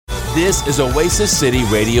This is Oasis City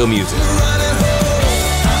Radio Music.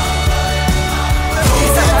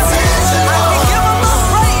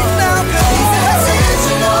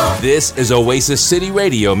 This is Oasis City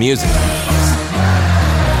Radio Music.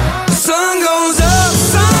 Sun goes up,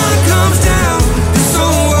 sun comes down. This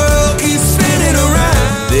whole world keeps spinning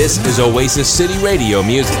around. This is Oasis City Radio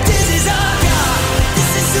Music. This is our God.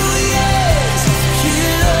 This is who He is. He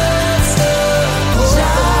loves us.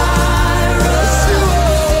 Jireh,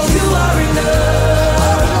 you are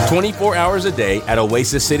enough. 24 hours a day at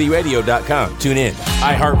OasisCityRadio.com. Tune in,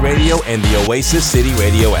 iHeartRadio, and the Oasis City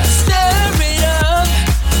Radio app. Stir it up.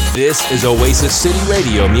 This is Oasis City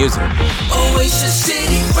Radio Music. Oasis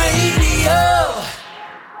City Radio.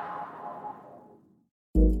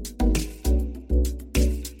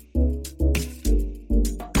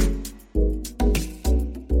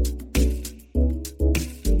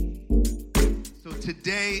 So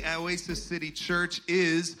today at Oasis City Church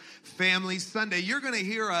is Family Sunday. You're going to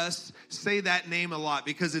hear us say that name a lot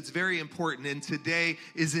because it's very important. And today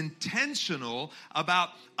is intentional about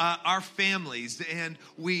our families. And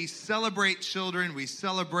we celebrate children. We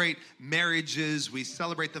celebrate marriages. We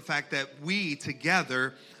celebrate the fact that we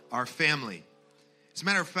together are family. As a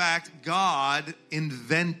matter of fact, God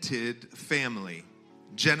invented family.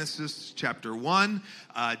 Genesis chapter 1,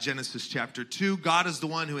 Genesis chapter 2. God is the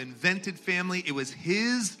one who invented family. It was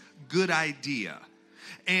His good idea.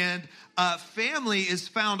 And family is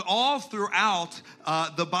found all throughout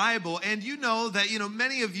the Bible. And you know that,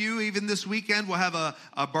 many of you, even this weekend, will have a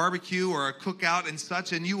barbecue or a cookout and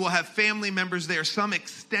such, and you will have family members there, some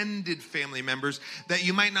extended family members that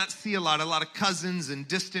you might not see a lot of cousins and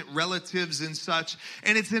distant relatives and such.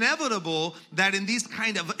 And it's inevitable that in these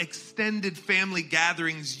kind of extended family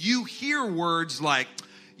gatherings, you hear words like,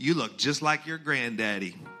 "You look just like your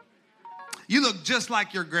granddaddy. You look just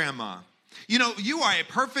like your grandma. You are a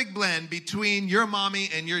perfect blend between your mommy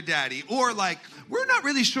and your daddy." Or "We're not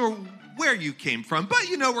really sure where you came from, but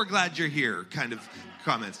we're glad you're here," kind of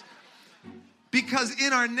comments. Because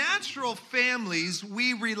in our natural families,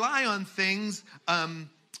 we rely on things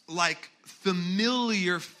like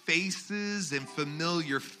familiar faces and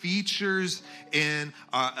familiar features in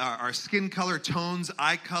our skin color, tones,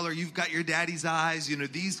 eye color. You've got your daddy's eyes,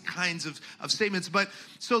 these kinds of statements. But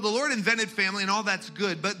so the Lord invented family and all that's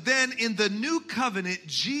good. But then in the new covenant,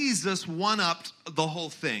 Jesus one-upped the whole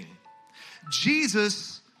thing.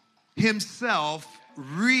 Jesus Himself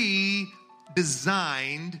redesigned,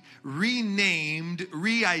 renamed,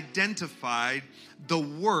 re-identified the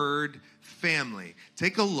word family.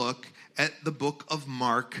 Take a look at the book of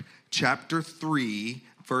Mark, chapter 3,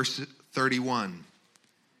 verse 31.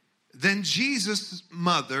 Then Jesus'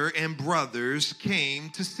 mother and brothers came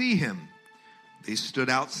to see Him. They stood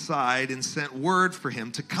outside and sent word for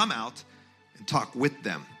Him to come out and talk with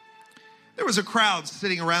them. There was a crowd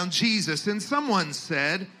sitting around Jesus, and someone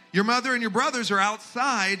said, "Your mother and your brothers are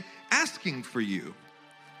outside asking for you."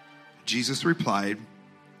 Jesus replied,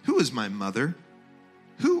 "Who is my mother?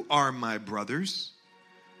 Who are my brothers?"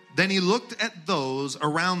 Then He looked at those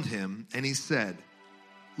around Him and He said,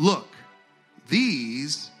 "Look,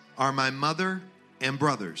 these are my mother and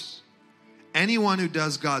brothers. Anyone who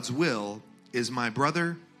does God's will is my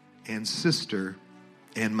brother and sister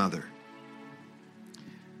and mother."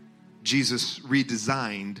 Jesus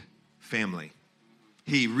redesigned family.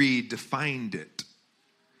 He redefined it.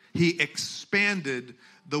 He expanded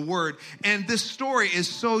the word. And this story is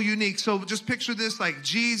so unique. So just picture this, like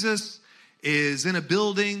Jesus is in a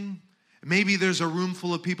building. Maybe there's a room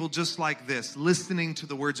full of people just like this, listening to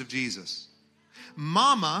the words of Jesus.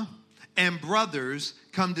 Mama and brothers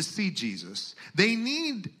come to see Jesus. They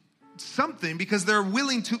need something because they're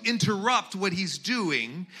willing to interrupt what He's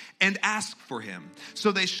doing and ask for Him.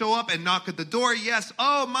 So they show up and knock at the door. Yes,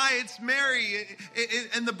 "Oh my, it's Mary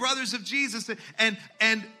and the brothers of Jesus." And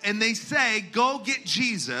they say, "Go get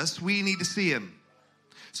Jesus. We need to see Him."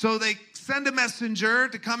 So they send a messenger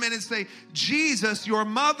to come in and say, "Jesus, your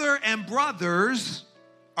mother and brothers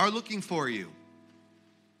are looking for you."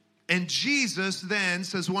 And Jesus then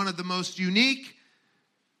says one of the most unique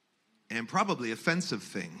and probably offensive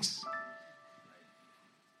things.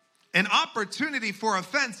 An opportunity for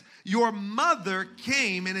offense. Your mother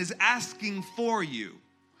came and is asking for you,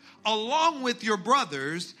 along with your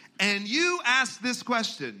brothers, and you ask this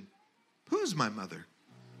question: who's my mother?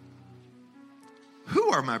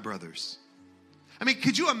 Who are my brothers? I mean,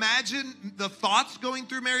 could you imagine the thoughts going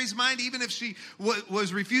through Mary's mind, even if she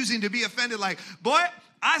was refusing to be offended? Like, "Boy,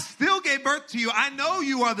 I still gave birth to you. I know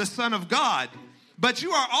you are the Son of God. but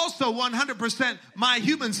you are also 100% my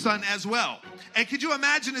human son as well. And could you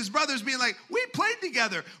imagine his brothers being like, we played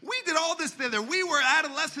together. We did all this together. We were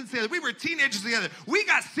adolescents together. We were teenagers together. We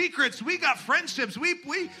got secrets. We got friendships. We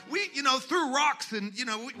threw rocks and,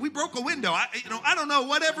 we broke a window. I don't know,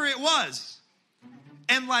 whatever it was.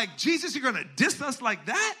 And like, Jesus, you're going to diss us like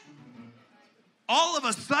that? All of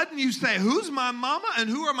a sudden you say, who's my mama and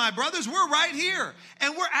who are my brothers? We're right here.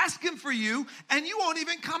 And we're asking for you and you won't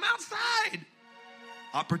even come outside.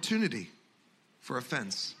 Opportunity for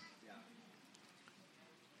offense.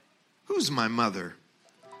 Who's my mother?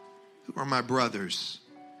 Who are my brothers?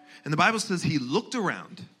 And the Bible says he looked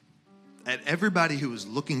around at everybody who was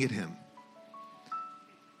looking at him.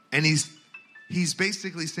 And he's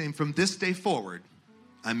basically saying, from this day forward,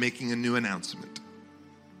 I'm making a new announcement.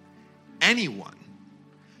 Anyone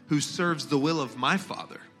who serves the will of my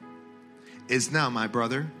Father is now my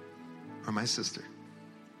brother or my sister.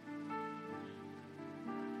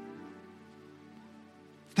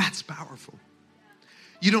 That's powerful.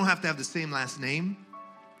 You don't have to have the same last name.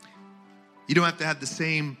 You don't have to have the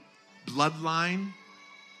same bloodline.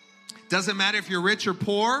 Doesn't matter if you're rich or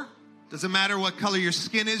poor. Doesn't matter what color your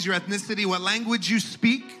skin is, your ethnicity, what language you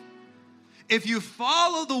speak. If you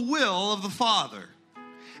follow the will of the Father,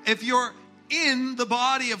 if you're in the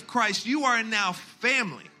body of Christ, you are now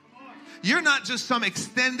family. You're not just some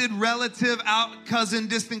extended relative, out cousin,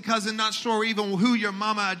 distant cousin, not sure even who your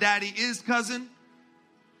mama or daddy is cousin.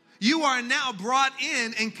 You are now brought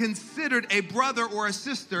in and considered a brother or a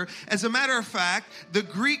sister. As a matter of fact, the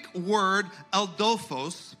Greek word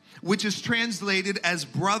Adelphos, which is translated as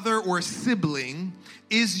brother or sibling,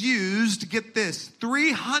 is used, get this,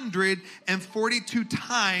 342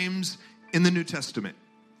 times in the New Testament.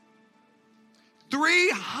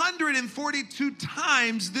 342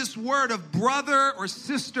 times this word of brother or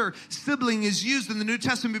sister, sibling is used in the New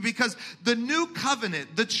Testament because the new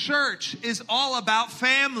covenant, the church, is all about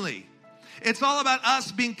family. It's all about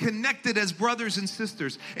us being connected as brothers and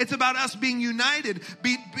sisters. It's about us being united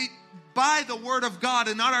by the word of God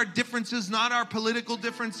and not our differences, not our political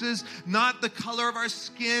differences, not the color of our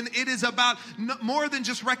skin. It is about more than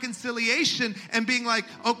just reconciliation and being like,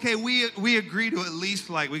 okay, we agree to at least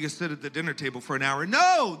like we can sit at the dinner table for an hour.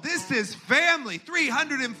 No, this is family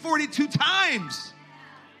 342 times.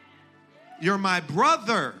 You're my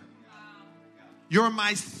brother. You're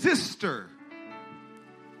my sister.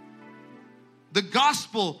 The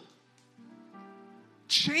gospel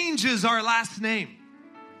changes our last name.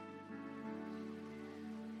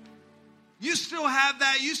 You still have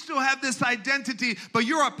that. You still have this identity, but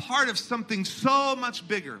you're a part of something so much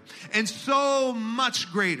bigger and so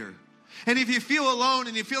much greater. And if you feel alone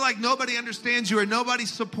and you feel like nobody understands you or nobody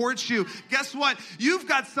supports you, guess what? You've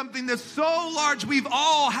got something that's so large. We've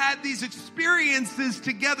all had these experiences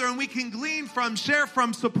together and we can glean from, share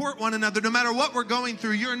from, support one another. No matter what we're going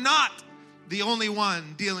through, you're not the only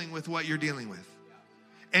one dealing with what you're dealing with.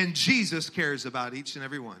 And Jesus cares about each and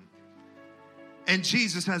every one. And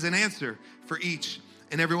Jesus has an answer for each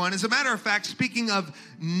and every one. As a matter of fact, speaking of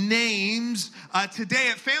names, today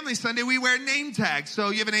at Family Sunday, we wear name tags. So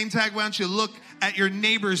you have a name tag, why don't you look at your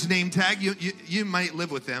neighbor's name tag? You might live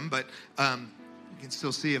with them, but you can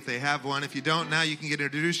still see if they have one. If you don't, now you can get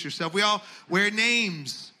introduced yourself. We all wear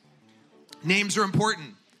names. Names are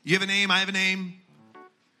important. You have a name, I have a name.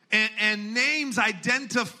 And names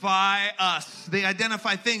identify us. They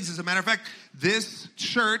identify things. As a matter of fact, this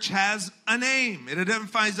church has a name. It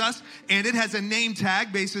identifies us, and it has a name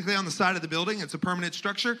tag basically on the side of the building. It's a permanent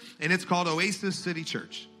structure, and it's called Oasis City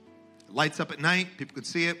Church. It lights up at night. People can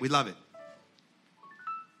see it. We love it.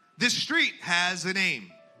 This street has a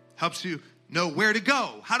name. Helps you know where to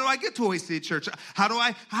go. How do I get to Oasis City Church? How do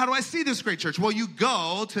I see this great church? Well, you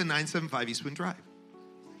go to 975 East Wind Drive.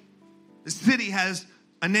 The city has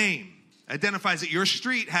a name. Identifies it. Your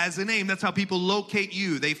street has a name. That's how people locate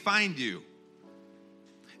you. They find you.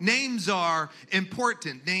 Names are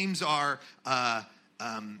important. Names are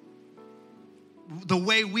the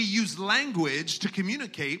way we use language to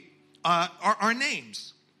communicate are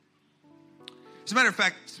names. As a matter of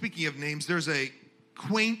fact, speaking of names, there's a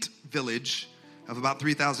quaint village of about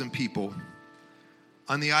 3,000 people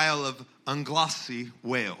on the Isle of Anglesey,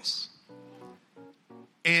 Wales.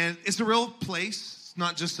 And it's a real place. It's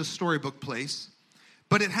not just a storybook place.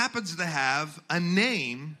 But it happens to have a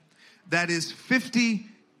name that is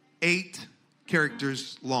 58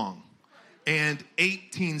 characters long and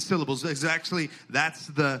 18 syllables. That's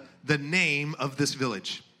the name of this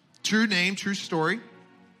village. True name, true story,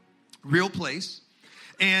 real place.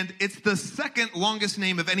 And it's the second longest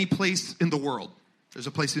name of any place in the world. There's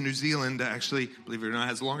a place in New Zealand that actually, believe it or not,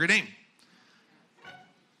 has a longer name.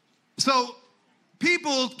 So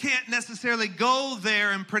people can't necessarily go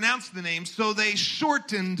there and pronounce the name, so they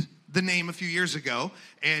shortened the name a few years ago,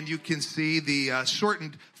 and you can see the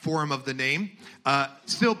shortened form of the name.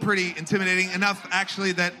 Still pretty intimidating, enough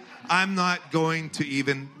actually that I'm not going to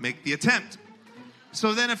even make the attempt.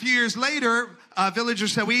 So then a few years later,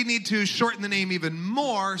 villagers said we need to shorten the name even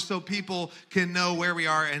more so people can know where we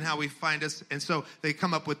are and how we find us. And so they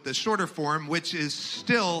come up with the shorter form, which is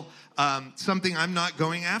still something I'm not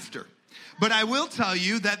going after. But I will tell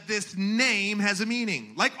you that this name has a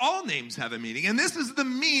meaning, like all names have a meaning. And this is the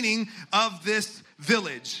meaning of this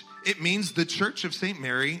village. It means the Church of St.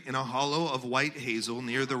 Mary in a hollow of white hazel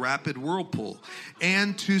near the rapid whirlpool,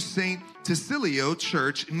 and to St. Cecilio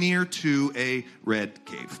Church near to a red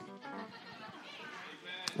cave.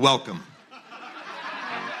 Welcome.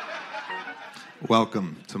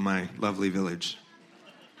 Welcome to my lovely village.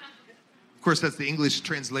 Of course, that's the English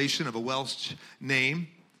translation of a Welsh name.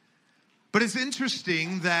 But it's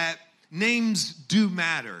interesting that names do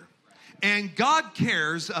matter. And God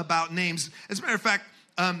cares about names. As a matter of fact,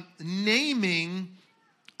 naming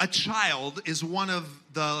a child is one of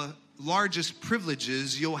the largest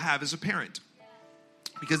privileges you'll have as a parent,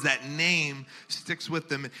 because that name sticks with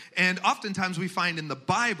them. And oftentimes we find in the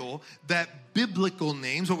Bible that biblical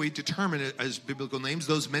names, what we determine as biblical names,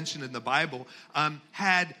 those mentioned in the Bible,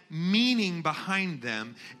 had meaning behind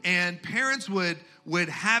them. And parents would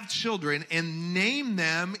have children and name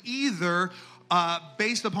them either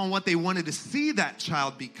based upon what they wanted to see that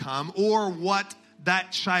child become or what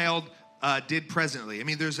that child did presently. I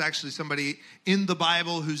mean, there's actually somebody in the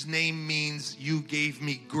Bible whose name means "you gave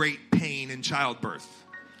me great pain in childbirth."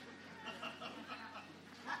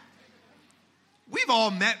 We've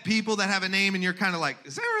all met people that have a name and you're kind of like,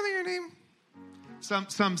 is that really your name?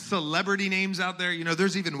 Some celebrity names out there. You know,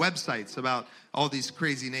 there's even websites about all these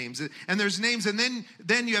crazy names. And there's names, and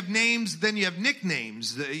then you have names, then you have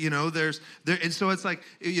nicknames. You know, and so it's like,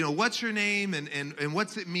 you know, what's your name and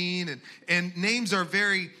what's it mean? And names are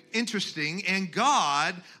very interesting, and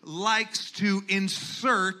God likes to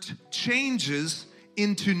insert changes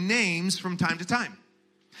into names from time to time.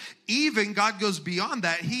 Even God goes beyond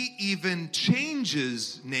that. He even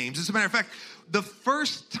changes names. As a matter of fact, the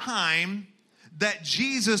first time that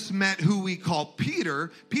Jesus met who we call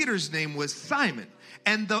Peter, Peter's name was Simon.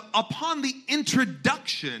 And upon the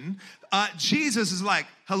introduction, Jesus is like,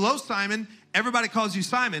 hello, Simon. Everybody calls you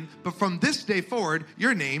Simon, but from this day forward,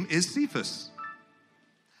 your name is Cephas.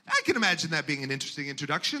 I can imagine that being an interesting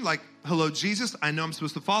introduction. Like, hello, Jesus. I know I'm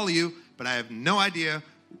supposed to follow you, but I have no idea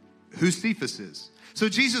who Cephas is. So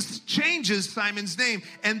Jesus changes Simon's name,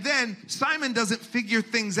 and then Simon doesn't figure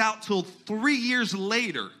things out till 3 years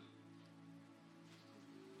later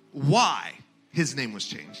why his name was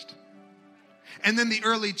changed. And then the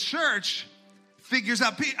early church figures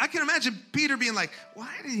out. I can imagine Peter being like, why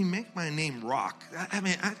did he make my name Rock? I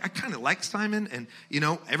mean, I kind of like Simon, and, you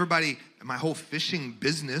know, everybody, my whole fishing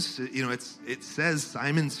business, you know, it says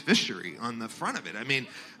Simon's Fishery on the front of it. I mean,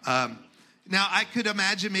 now, I could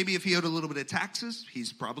imagine maybe if he owed a little bit of taxes,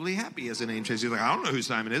 he's probably happy as a name change. He's like, I don't know who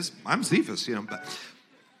Simon is. I'm Cephas, you know.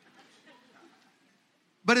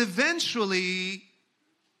 But eventually,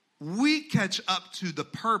 we catch up to the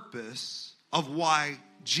purpose of why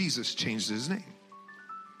Jesus changed his name.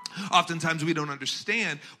 Oftentimes, we don't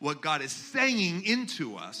understand what God is saying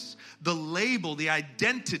into us, the label, the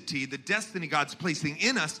identity, the destiny God's placing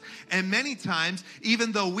in us. And many times,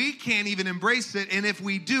 even though we can't even embrace it, and if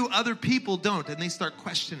we do, other people don't, and they start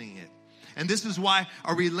questioning it. And this is why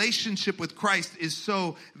our relationship with Christ is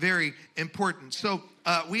so very important. So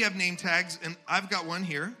we have name tags, and I've got one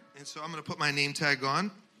here. And so I'm going to put my name tag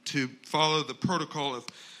on to follow the protocol of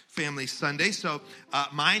Family Sunday. So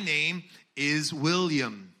my name is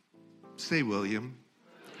William. Say William.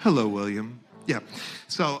 Hello, William. Yeah.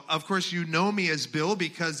 So, of course, you know me as Bill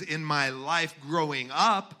because in my life growing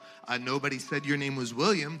up, nobody said your name was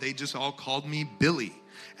William. They just all called me Billy.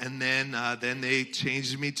 And then they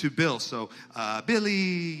changed me to Bill. So, Billy,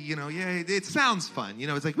 you know, yeah, it sounds fun. You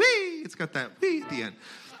know, it's like, wee, it's got that wee at the end.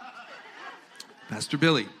 Pastor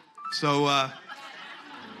Billy. So,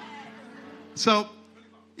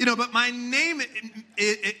 you know, but my name,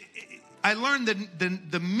 I learned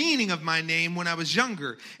the meaning of my name when I was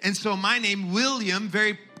younger. And so my name, William,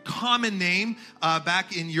 very common name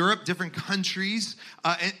back in Europe, different countries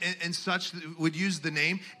and such would use the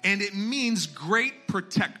name. And it means great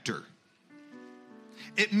protector.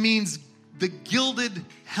 It means the gilded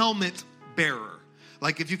helmet bearer.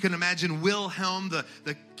 Like if you can imagine Wilhelm,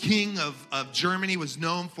 the king of Germany, was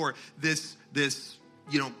known for this,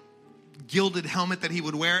 you know, gilded helmet that he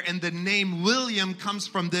would wear. And the name William comes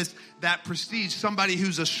from that prestige. Somebody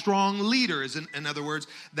who's a strong leader is, in other words,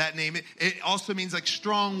 that name. It also means like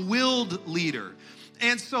strong-willed leader.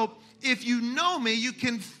 And so if you know me, you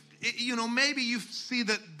can, maybe you see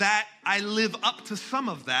that I live up to some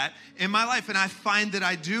of that in my life. And I find that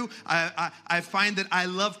I do. I find that I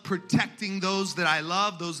love protecting those that I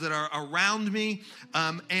love, those that are around me.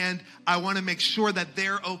 And I want to make sure that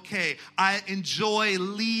they're okay. I enjoy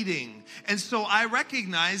leading. And so I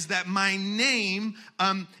recognize that my name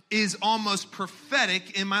is almost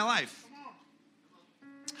prophetic in my life.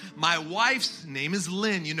 My wife's name is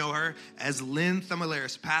Lynn. You know her as Lynn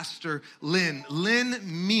Thumalaris, Pastor Lynn. Lynn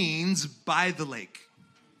means by the lake.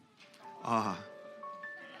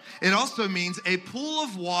 It also means a pool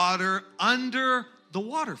of water under the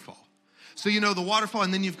waterfall. So you know the waterfall,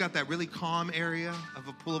 and then you've got that really calm area of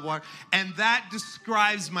a pool of water. And that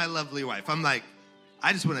describes my lovely wife. I'm like,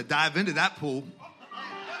 I just want to dive into that pool.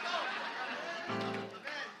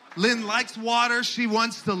 Lynn likes water. She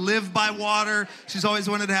wants to live by water. She's always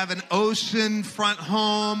wanted to have an ocean front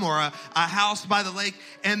home or a house by the lake.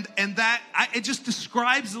 And it just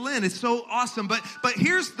describes Lynn. It's so awesome. But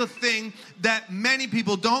here's the thing that many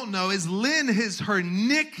people don't know is Lynn is her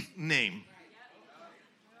nickname.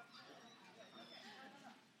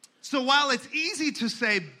 So while it's easy to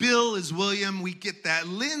say Bill is William, we get that.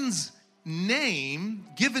 Lynn's name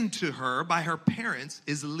given to her by her parents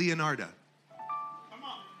is Leonarda.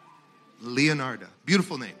 Leonarda.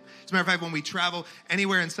 Beautiful name. As a matter of fact, when we travel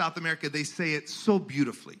anywhere in South America, they say it so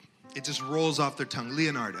beautifully. It just rolls off their tongue.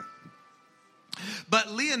 Leonarda. But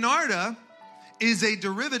Leonarda is a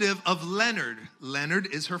derivative of Leonard.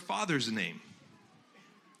 Leonard is her father's name.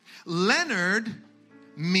 Leonard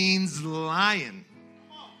means lion.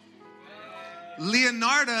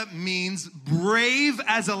 Leonarda means brave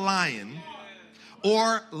as a lion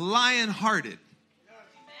or lion-hearted.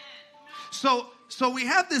 So we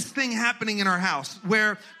have this thing happening in our house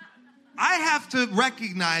where I have to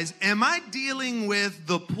recognize, am I dealing with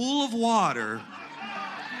the pool of water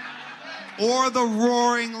or the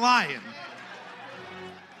roaring lion?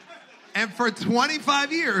 And for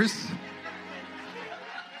 25 years,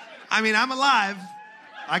 I'm alive.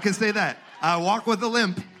 I can say that. I walk with a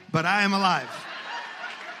limp, but I am alive.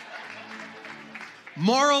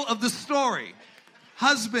 Moral of the story,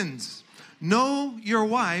 husbands, know your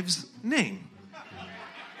wife's name.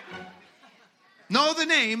 Know the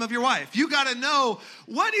name of your wife. You got to know,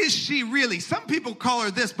 what is she really? Some people call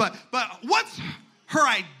her this, but what's her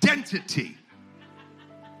identity?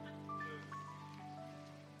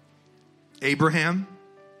 Abraham,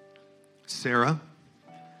 Sarah,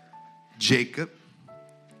 Jacob,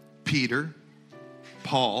 Peter,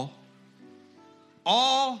 Paul,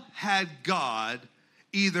 all had God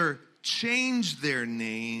either change their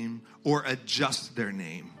name or adjust their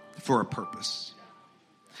name for a purpose.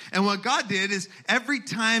 And what God did is every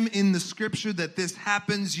time in the scripture that this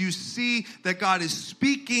happens, you see that God is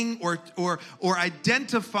speaking or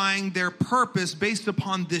identifying their purpose based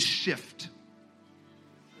upon this shift.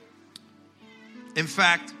 In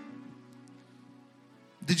fact,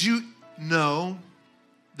 did you know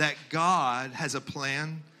that God has a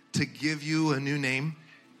plan to give you a new name?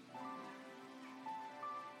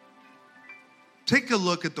 Take a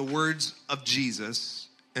look at the words of Jesus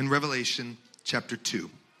in Revelation chapter 2.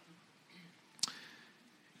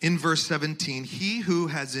 In verse 17, he who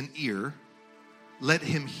has an ear, let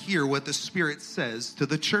him hear what the Spirit says to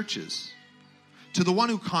the churches. To the one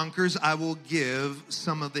who conquers, I will give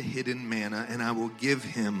some of the hidden manna, and I will give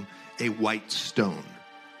him a white stone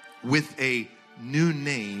with a new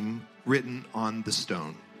name written on the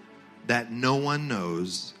stone that no one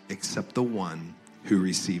knows except the one who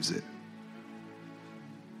receives it.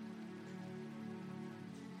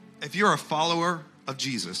 If you're a follower of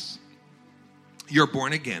Jesus, you're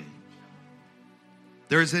born again.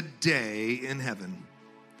 There's a day in heaven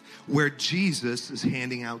where Jesus is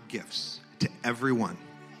handing out gifts to everyone.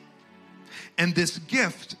 And this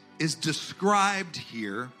gift is described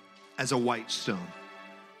here as a white stone.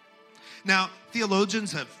 Now,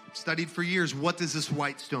 theologians have studied for years, what does this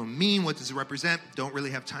white stone mean? What does it represent? Don't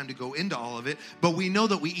really have time to go into all of it, but we know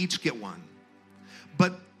that we each get one.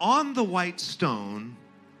 But on the white stone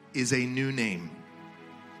is a new name.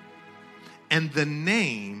 And the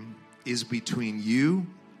name is between you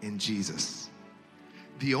and Jesus.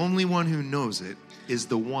 The only one who knows it is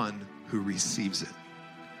the one who receives it.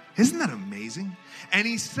 Isn't that amazing? And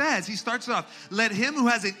he starts it off, let him who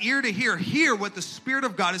has an ear to hear what the Spirit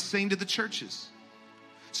of God is saying to the churches.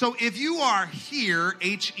 So if you are here,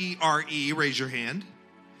 Here, raise your hand.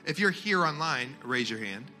 If you're here online, raise your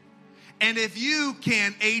hand. And if you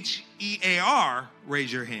can, H-E-A-R,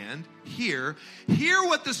 raise your hand, hear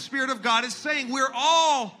what the Spirit of God is saying. We're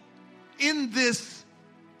all in this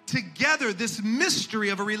together, this mystery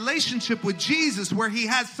of a relationship with Jesus where he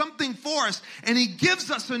has something for us and he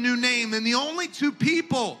gives us a new name. And the only two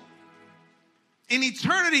people in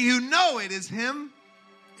eternity who know it is him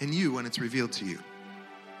and you when it's revealed to you.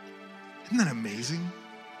 Isn't that amazing?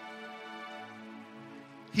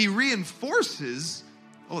 He reinforces,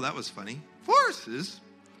 that was funny,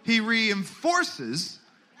 he reinforces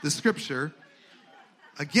the scripture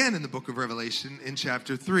again in the book of Revelation in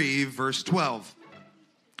chapter 3, verse 12.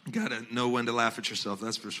 You gotta know when to laugh at yourself,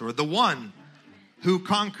 that's for sure. The one who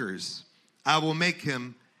conquers, I will make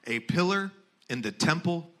him a pillar in the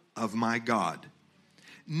temple of my God.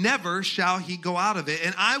 Never shall he go out of it.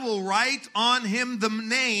 And I will write on him the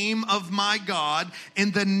name of my God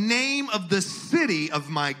and the name of the city of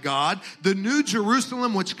my God, the new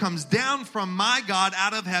Jerusalem, which comes down from my God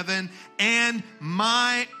out of heaven, and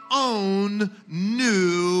my own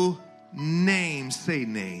new name. Say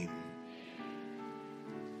name.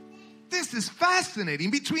 This is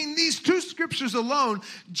fascinating. Between these two scriptures alone,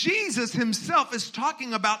 Jesus himself is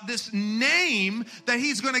talking about this name that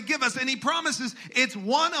he's going to give us. And he promises it's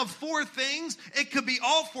one of four things. It could be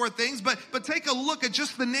all four things, but take a look at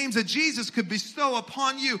just the names that Jesus could bestow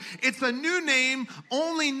upon you. It's a new name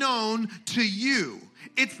only known to you.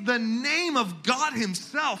 It's the name of God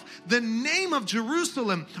himself, the name of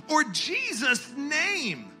Jerusalem, or Jesus'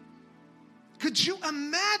 name. Could you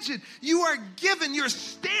imagine? You are given, you're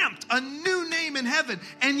stamped a new name in heaven.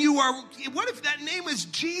 And what if that name is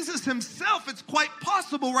Jesus himself? It's quite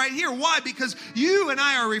possible right here. Why? Because you and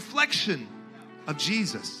I are a reflection of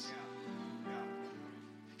Jesus.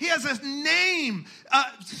 He has a name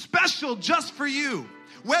special just for you.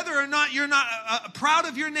 Whether or not you're not proud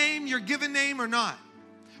of your name, your given name or not.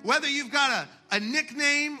 Whether you've got a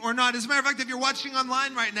nickname or not. As a matter of fact, if you're watching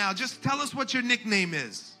online right now, just tell us what your nickname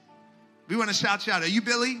is. We want to shout. Are you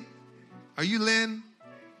Billy? Are you Lynn?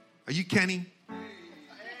 Are you Kenny?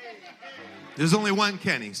 There's only one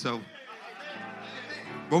Kenny, so.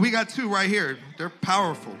 Well, we got two right here. They're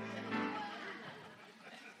powerful.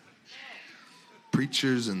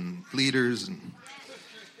 Preachers and leaders.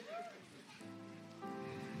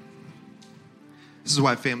 This is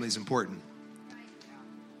why family is important.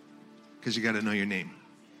 Because you got to know your name.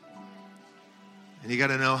 And you got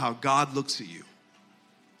to know how God looks at you.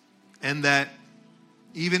 And that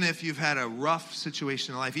even if you've had a rough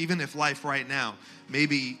situation in life, even if life right now,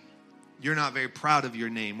 maybe you're not very proud of your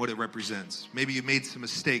name, what it represents. Maybe you made some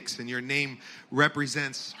mistakes and your name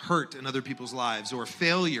represents hurt in other people's lives or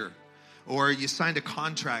failure. Or you signed a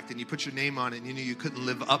contract and you put your name on it and you knew you couldn't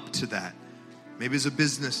live up to that. Maybe it's a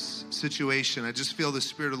business situation. I just feel the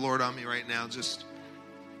Spirit of the Lord on me right now, just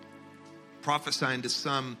prophesying to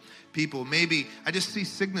some people. Maybe I just see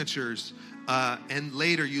signatures and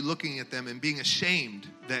later you looking at them and being ashamed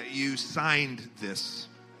that you signed this.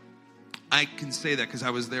 I can say that because I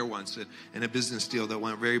was there once in a business deal that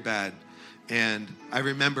went very bad. And I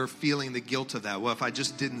remember feeling the guilt of that. Well, if I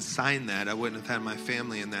just didn't sign that, I wouldn't have had my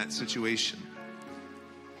family in that situation.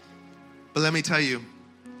 But let me tell you,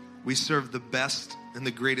 we serve the best and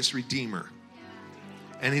the greatest Redeemer.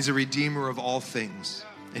 And he's a redeemer of all things.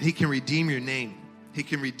 And he can redeem your name. He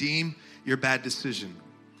can redeem your bad decision.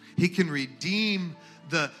 He can redeem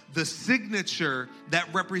the signature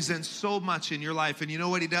that represents so much in your life. And you know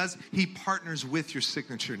what he does? He partners with your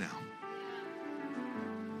signature now.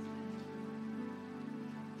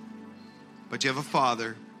 But you have a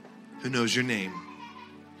Father who knows your name.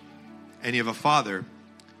 And you have a Father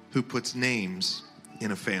who puts names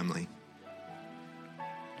in a family.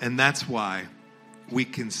 And that's why we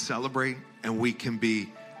can celebrate and we can be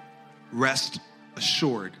rest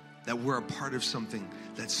assured that we're a part of something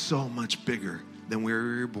that's so much bigger than where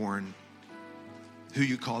we were born, who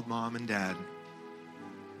you called mom and dad,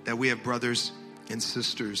 that we have brothers and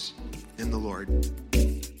sisters in the Lord.